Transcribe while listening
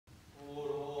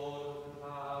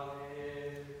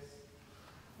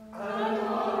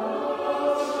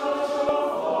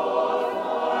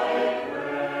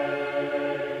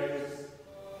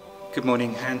Good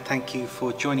morning, and thank you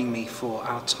for joining me for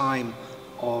our time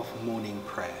of morning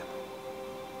prayer.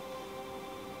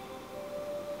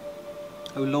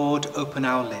 O Lord, open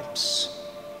our lips,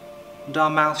 and our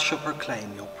mouth shall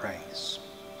proclaim your praise.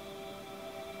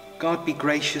 God be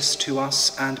gracious to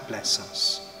us and bless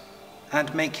us,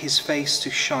 and make his face to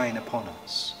shine upon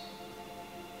us,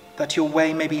 that your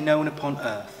way may be known upon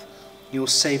earth, your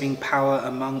saving power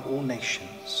among all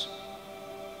nations.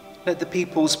 Let the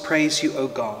peoples praise you, O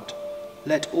God.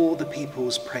 Let all the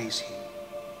peoples praise you.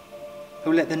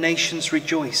 O let the nations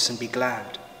rejoice and be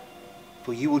glad,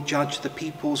 for you will judge the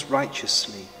peoples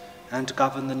righteously and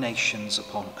govern the nations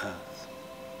upon earth.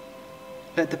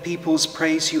 Let the peoples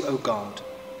praise you, O God.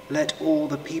 Let all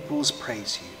the peoples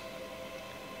praise you.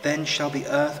 Then shall the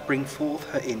earth bring forth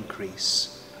her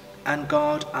increase, and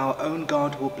God, our own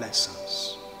God, will bless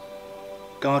us.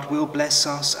 God will bless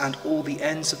us, and all the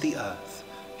ends of the earth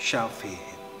shall fear him.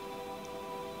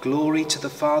 Glory to the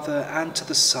Father, and to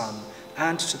the Son,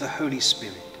 and to the Holy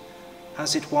Spirit,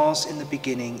 as it was in the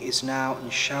beginning, is now,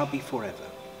 and shall be forever.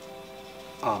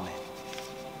 Amen.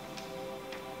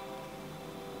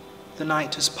 The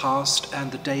night has passed,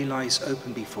 and the day lies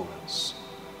open before us.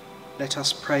 Let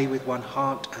us pray with one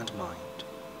heart and mind.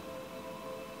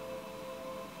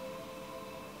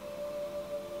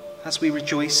 As we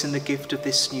rejoice in the gift of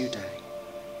this new day,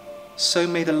 so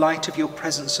may the light of your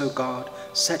presence, O God,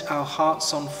 set our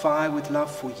hearts on fire with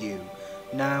love for you,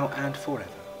 now and forever.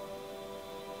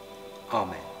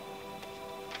 Amen.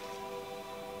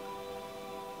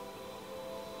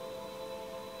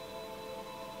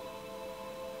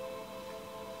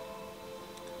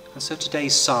 And so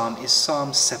today's psalm is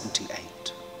Psalm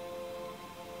 78.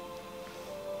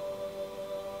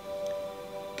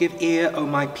 Give ear, O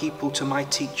my people, to my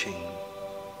teaching.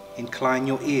 Incline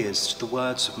your ears to the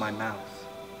words of my mouth.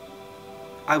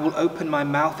 I will open my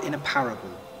mouth in a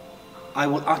parable. I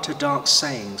will utter dark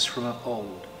sayings from of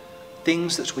old,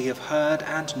 things that we have heard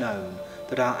and known,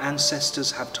 that our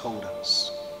ancestors have told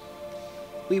us.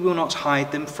 We will not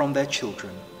hide them from their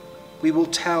children. We will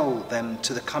tell them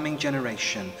to the coming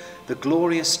generation the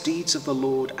glorious deeds of the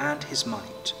Lord and his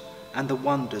might, and the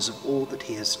wonders of all that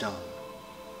he has done.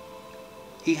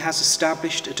 He has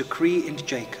established a decree in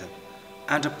Jacob,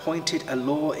 and appointed a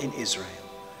law in Israel,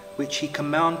 which he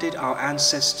commanded our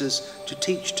ancestors to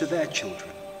teach to their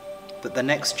children, that the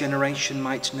next generation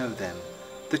might know them,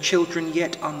 the children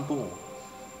yet unborn,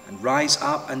 and rise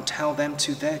up and tell them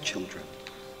to their children,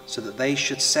 so that they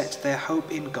should set their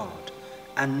hope in God,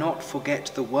 and not forget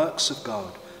the works of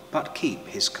God, but keep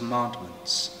his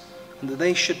commandments, and that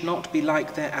they should not be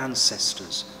like their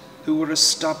ancestors, who were a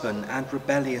stubborn and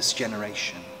rebellious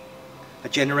generation, a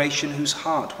generation whose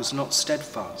heart was not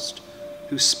steadfast,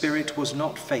 whose spirit was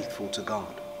not faithful to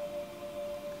God.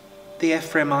 The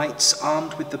Ephraimites,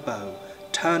 armed with the bow,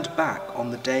 turned back on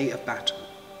the day of battle.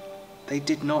 They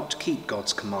did not keep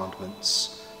God's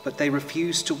commandments, but they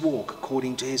refused to walk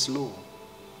according to his law.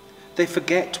 They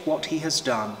forget what he has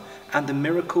done and the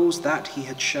miracles that he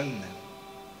had shown them.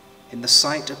 In the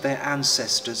sight of their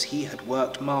ancestors he had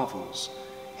worked marvels,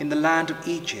 in the land of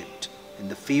Egypt, in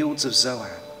the fields of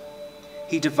Zoan.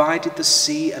 He divided the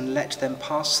sea and let them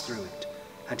pass through it,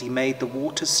 and he made the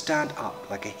waters stand up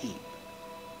like a heap.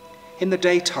 In the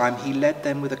daytime he led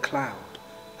them with a cloud,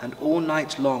 and all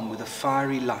night long with a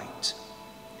fiery light.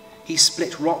 He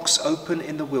split rocks open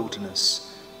in the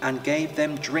wilderness, and gave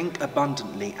them drink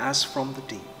abundantly as from the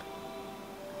deep.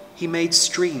 He made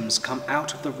streams come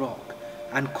out of the rock,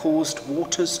 and caused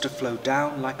waters to flow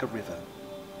down like a river.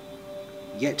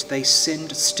 Yet they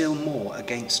sinned still more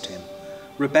against him,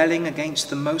 rebelling against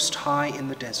the Most High in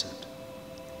the desert.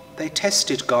 They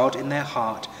tested God in their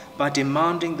heart by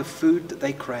demanding the food that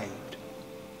they craved.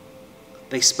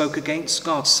 They spoke against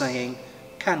God, saying,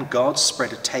 "Can God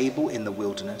spread a table in the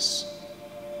wilderness?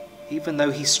 Even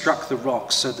though he struck the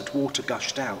rocks so that water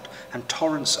gushed out and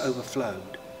torrents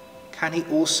overflowed, can he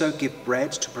also give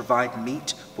bread to provide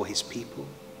meat for his people?"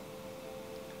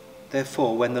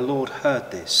 Therefore, when the Lord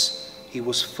heard this, he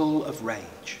was full of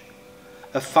rage.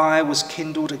 A fire was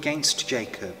kindled against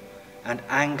Jacob, and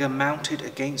anger mounted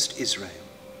against Israel,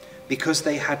 because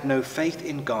they had no faith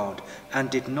in God and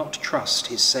did not trust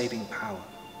his saving power.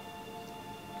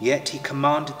 Yet he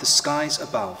commanded the skies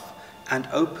above and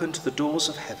opened the doors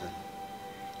of heaven.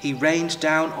 He rained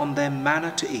down on them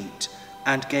manna to eat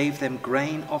and gave them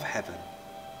grain of heaven.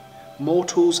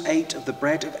 Mortals ate of the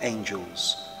bread of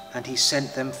angels, and he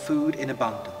sent them food in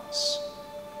abundance.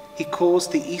 He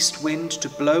caused the east wind to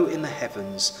blow in the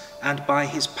heavens, and by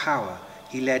his power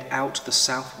he led out the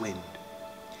south wind.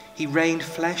 He rained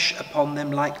flesh upon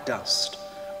them like dust,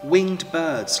 winged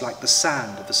birds like the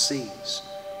sand of the seas.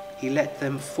 he let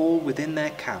them fall within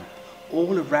their camp,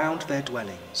 all around their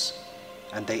dwellings.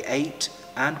 And they ate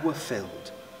and were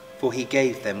filled, for he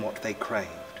gave them what they craved.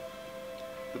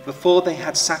 But before they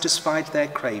had satisfied their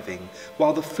craving,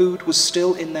 while the food was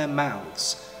still in their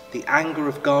mouths, the anger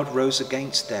of God rose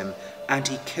against them, and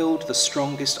he killed the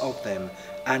strongest of them,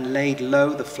 and laid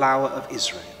low the flower of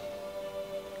Israel.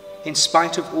 In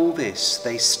spite of all this,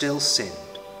 they still sinned.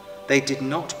 They did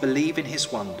not believe in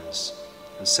his wonders,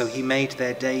 and so he made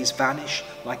their days vanish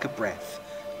like a breath,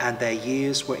 and their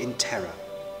years were in terror.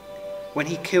 When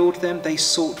he killed them, they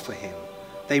sought for him.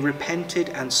 They repented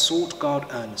and sought God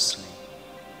earnestly.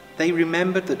 They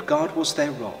remembered that God was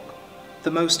their rock,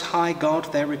 the Most High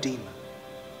God their Redeemer.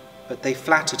 But they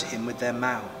flattered him with their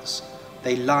mouths.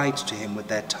 They lied to him with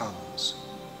their tongues.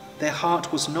 Their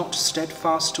heart was not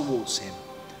steadfast towards him.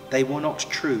 They were not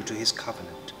true to his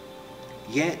covenant.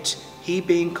 Yet he,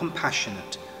 being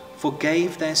compassionate,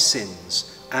 forgave their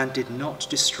sins and did not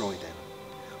destroy them.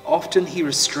 Often he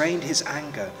restrained his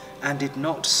anger and did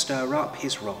not stir up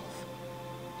his wrath.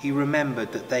 He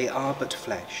remembered that they are but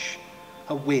flesh,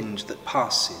 a wind that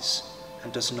passes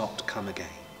and does not come again.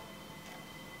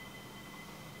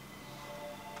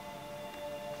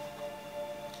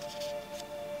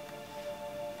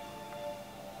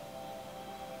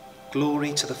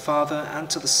 Glory to the Father, and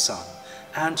to the Son,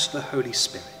 and to the Holy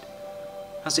Spirit,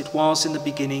 as it was in the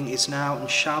beginning, is now, and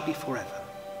shall be forever.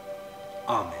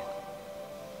 Amen.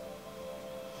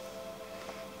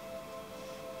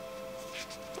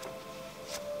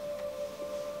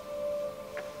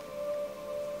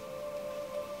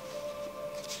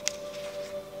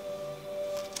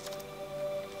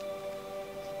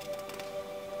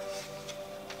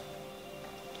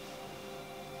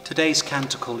 Today's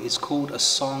canticle is called a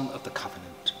Song of the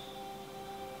Covenant.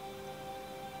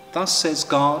 Thus says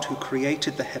God, who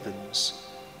created the heavens,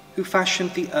 who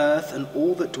fashioned the earth and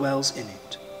all that dwells in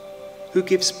it, who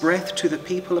gives breath to the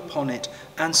people upon it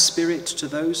and spirit to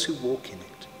those who walk in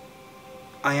it.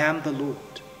 I am the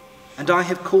Lord, and I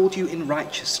have called you in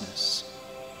righteousness.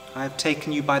 I have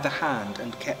taken you by the hand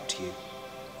and kept you.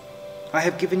 I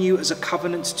have given you as a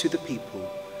covenant to the people,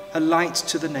 a light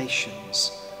to the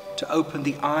nations, to open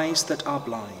the eyes that are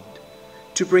blind,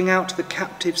 to bring out the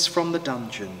captives from the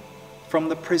dungeon, from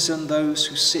the prison those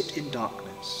who sit in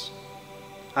darkness.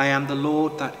 I am the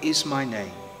Lord, that is my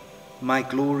name. My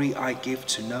glory I give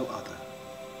to no other.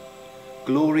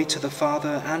 Glory to the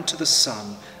Father, and to the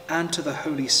Son, and to the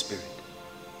Holy Spirit,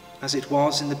 as it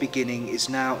was in the beginning, is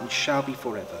now, and shall be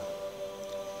forever.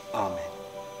 Amen.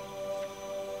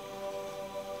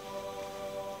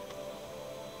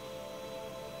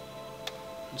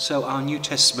 So our New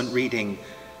Testament reading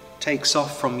takes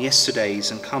off from yesterday's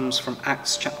and comes from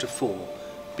Acts chapter 4,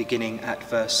 beginning at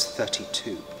verse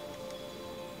 32.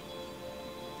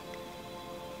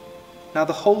 Now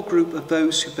the whole group of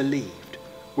those who believed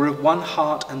were of one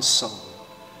heart and soul,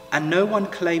 and no one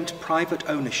claimed private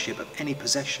ownership of any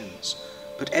possessions,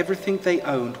 but everything they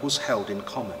owned was held in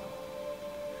common.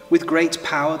 With great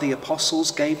power the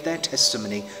apostles gave their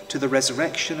testimony to the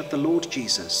resurrection of the Lord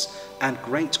Jesus, and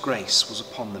great grace was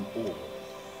upon them all.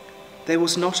 There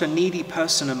was not a needy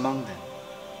person among them,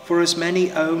 for as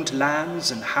many owned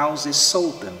lands and houses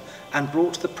sold them and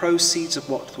brought the proceeds of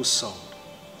what was sold.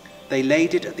 They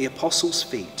laid it at the apostles'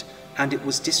 feet, and it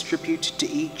was distributed to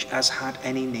each as had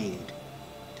any need.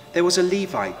 There was a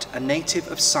Levite, a native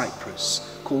of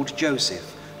Cyprus, called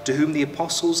Joseph, to whom the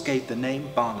apostles gave the name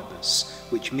Barnabas,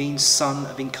 which means son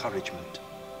of encouragement.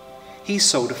 He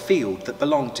sold a field that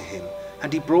belonged to him,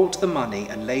 and he brought the money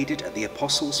and laid it at the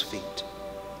apostles' feet.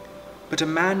 But a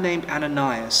man named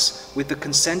Ananias, with the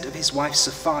consent of his wife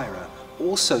Sapphira,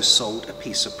 also sold a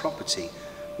piece of property.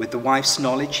 With the wife's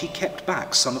knowledge he kept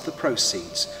back some of the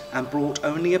proceeds, and brought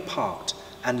only a part,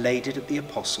 and laid it at the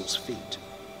apostles' feet.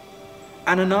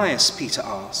 Ananias, Peter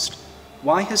asked,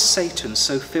 why has Satan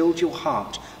so filled your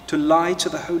heart to lie to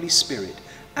the Holy Spirit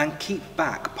and keep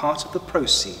back part of the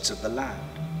proceeds of the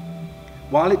land?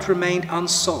 While it remained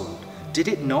unsold, did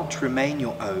it not remain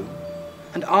your own?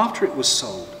 And after it was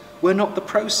sold, were not the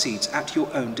proceeds at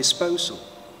your own disposal?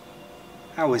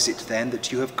 How is it then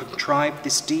that you have contrived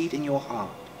this deed in your heart?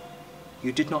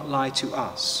 You did not lie to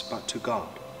us, but to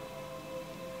God.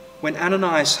 When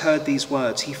Ananias heard these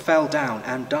words, he fell down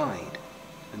and died,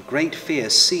 and great fear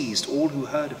seized all who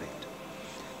heard of it.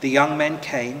 The young men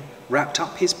came, wrapped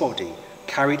up his body,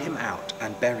 carried him out,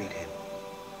 and buried him.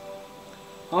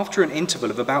 After an interval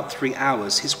of about 3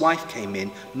 hours, his wife came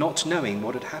in, not knowing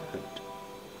what had happened.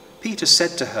 Peter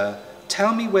said to her,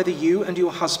 tell me whether you and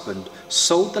your husband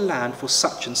sold the land for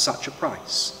such and such a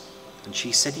price. And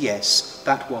she said, yes,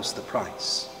 that was the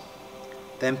price.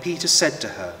 Then Peter said to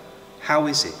her, how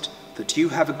is it that you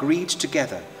have agreed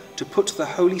together to put the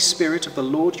Holy Spirit of the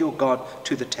Lord your God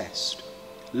to the test?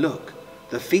 Look,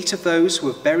 the feet of those who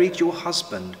have buried your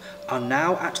husband are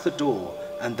now at the door,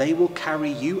 and they will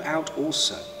carry you out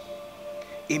also."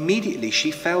 Immediately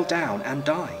she fell down and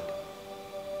died.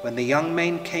 When the young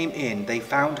men came in, they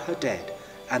found her dead,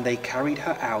 and they carried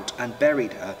her out and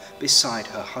buried her beside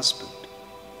her husband.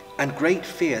 And great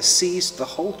fear seized the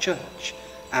whole church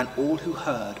and all who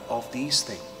heard of these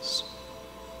things.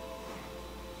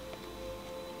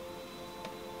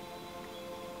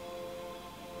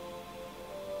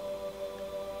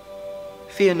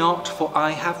 Fear not, for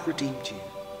I have redeemed you.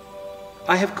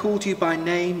 I have called you by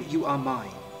name, you are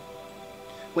mine.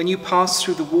 When you pass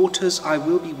through the waters, I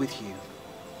will be with you.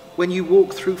 When you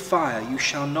walk through fire, you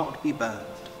shall not be burned.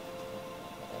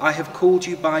 I have called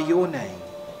you by your name,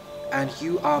 and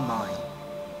you are mine.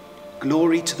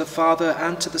 Glory to the Father,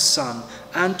 and to the Son,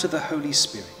 and to the Holy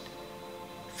Spirit.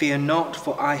 Fear not,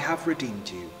 for I have redeemed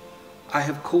you. I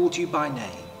have called you by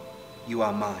name, you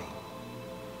are mine.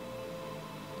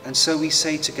 And so we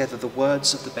say together the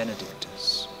words of the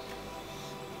Benedictus.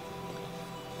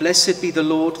 Blessed be the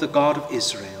Lord, the God of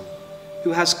Israel,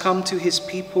 who has come to his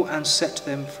people and set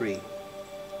them free.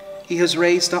 He has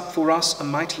raised up for us a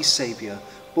mighty Saviour,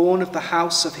 born of the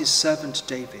house of his servant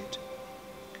David.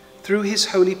 Through his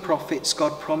holy prophets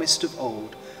God promised of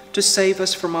old to save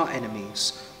us from our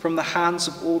enemies, from the hands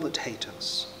of all that hate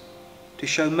us, to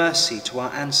show mercy to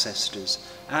our ancestors,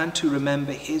 and to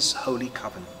remember his holy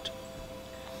covenant.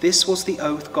 This was the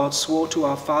oath God swore to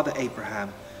our father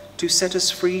Abraham, to set us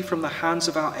free from the hands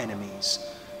of our enemies,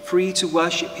 free to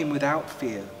worship him without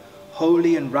fear,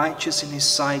 holy and righteous in his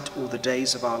sight all the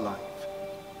days of our life.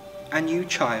 And you,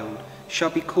 child, shall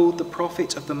be called the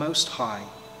prophet of the Most High,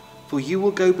 for you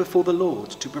will go before the Lord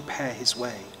to prepare his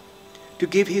way, to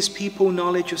give his people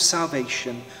knowledge of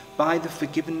salvation by the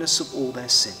forgiveness of all their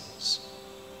sins.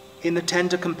 In the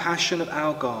tender compassion of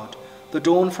our God, the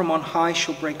dawn from on high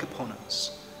shall break upon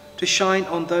us, to shine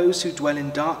on those who dwell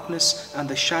in darkness and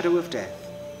the shadow of death,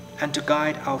 and to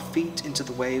guide our feet into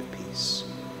the way of peace.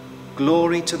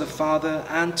 Glory to the Father,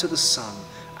 and to the Son,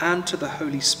 and to the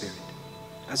Holy Spirit,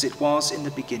 as it was in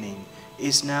the beginning,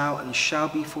 is now, and shall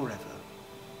be forever.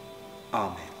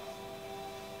 Amen.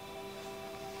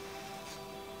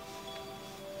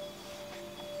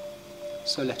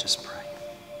 So let us pray.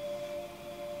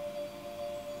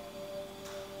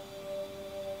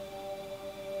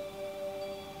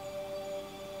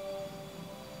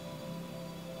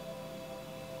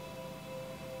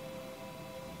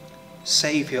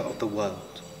 Saviour of the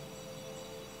world,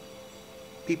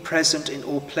 be present in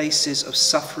all places of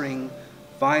suffering,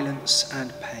 violence,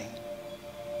 and pain,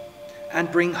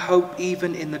 and bring hope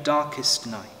even in the darkest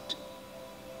night.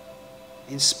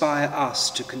 Inspire us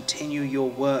to continue your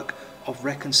work of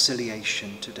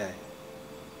reconciliation today.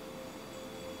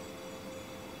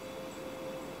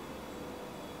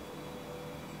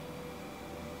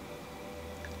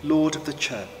 Lord of the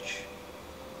Church,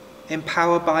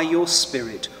 empower by your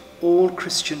Spirit all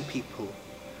Christian people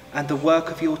and the work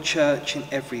of your Church in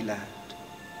every land.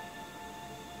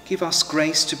 Give us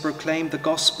grace to proclaim the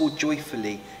gospel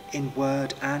joyfully in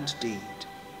word and deed.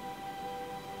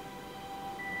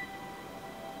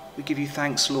 We give you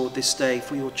thanks, Lord, this day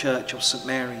for your Church of St.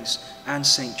 Mary's and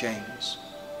St. James.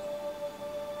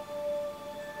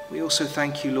 We also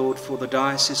thank you, Lord, for the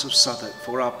Diocese of Southwark,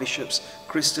 for our bishops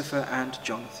Christopher and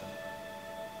Jonathan.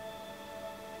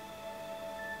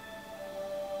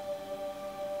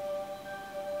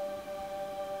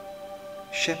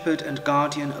 Shepherd and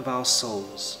guardian of our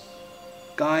souls,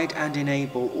 guide and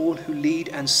enable all who lead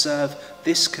and serve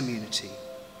this community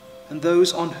and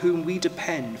those on whom we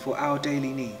depend for our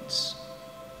daily needs.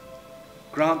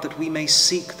 Grant that we may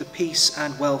seek the peace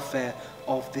and welfare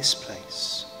of this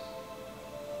place.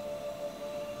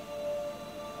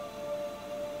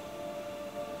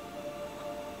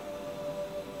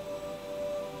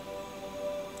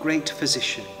 Great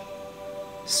Physician,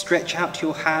 stretch out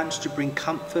your hand to bring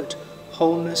comfort,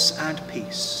 wholeness and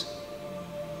peace.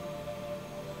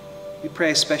 We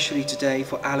pray especially today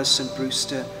for Alison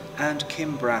Brewster and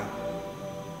Kim Brown.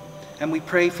 And we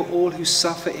pray for all who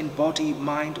suffer in body,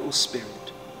 mind or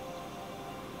spirit.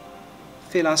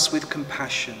 Fill us with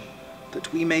compassion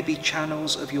that we may be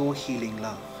channels of your healing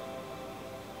love.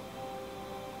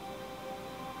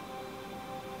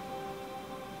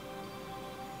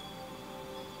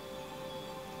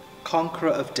 Conqueror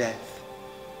of death,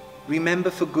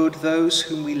 remember for good those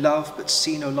whom we love but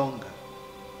see no longer.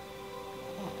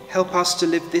 Help us to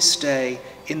live this day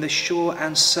in the sure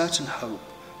and certain hope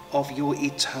of your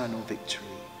eternal victory.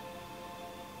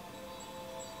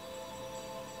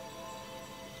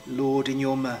 Lord, in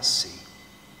your mercy,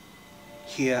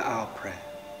 hear our prayer.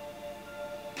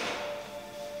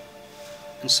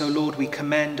 And so, Lord, we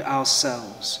commend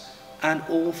ourselves and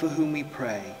all for whom we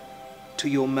pray to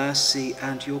your mercy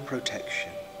and your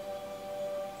protection.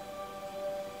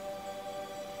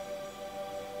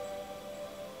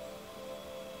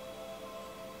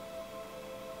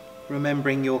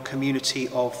 Remembering your community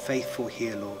of faithful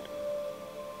here, Lord,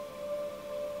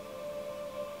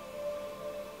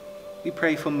 we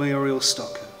pray for Muriel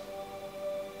Stocker,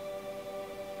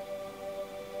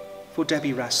 for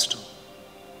Debbie Rastall,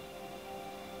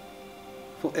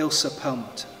 for Ilse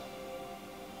Perlmutter,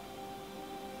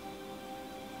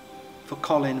 for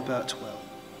Colin Birtwell,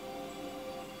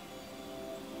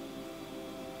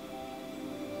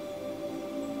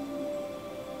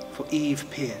 for Eve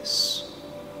Pierce,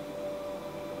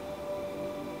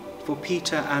 for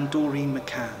Peter and Doreen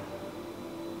McCann,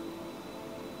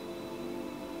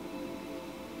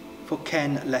 for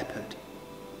Ken Leopard,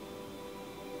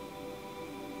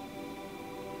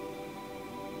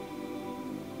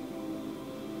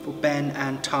 for Ben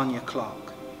and Tanya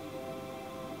Clark,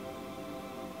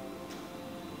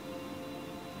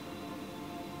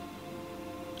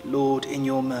 Lord, in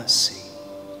your mercy,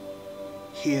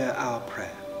 hear our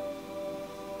prayer.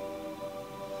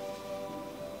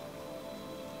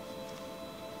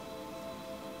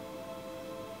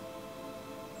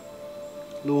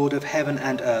 Lord of heaven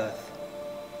and earth,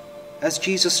 as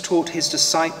Jesus taught his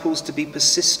disciples to be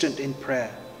persistent in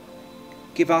prayer,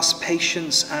 give us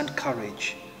patience and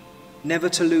courage, never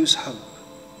to lose hope,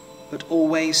 but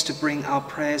always to bring our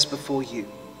prayers before you,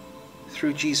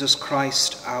 through Jesus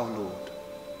Christ our Lord.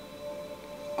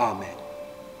 Amen.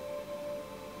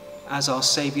 As our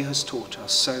Saviour has taught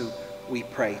us, so we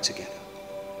pray together.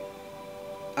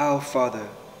 Our Father,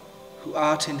 who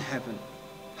art in heaven,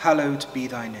 hallowed be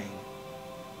thy name.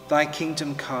 Thy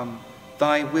kingdom come,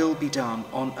 thy will be done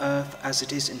on earth as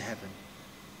it is in heaven.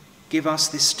 Give us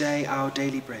this day our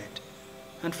daily bread,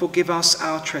 and forgive us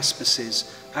our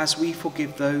trespasses as we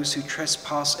forgive those who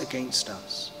trespass against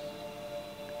us.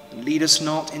 And lead us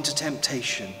not into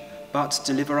temptation, but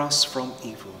deliver us from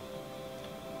evil.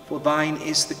 For thine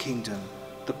is the kingdom,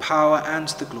 the power and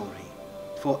the glory,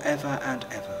 for ever and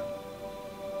ever.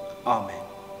 Amen.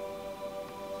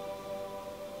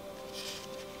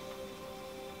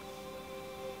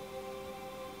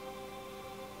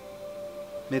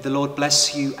 May the Lord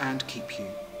bless you and keep you.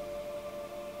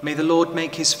 May the Lord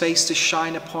make his face to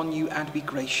shine upon you and be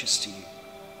gracious to you.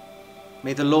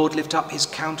 May the Lord lift up his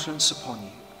countenance upon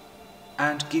you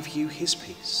and give you his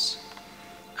peace.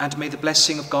 And may the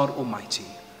blessing of God Almighty,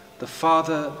 the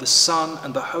Father, the Son,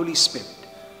 and the Holy Spirit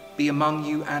be among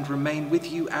you and remain with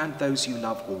you and those you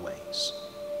love always.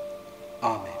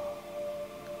 Amen.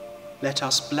 Let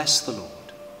us bless the Lord.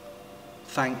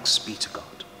 Thanks be to God.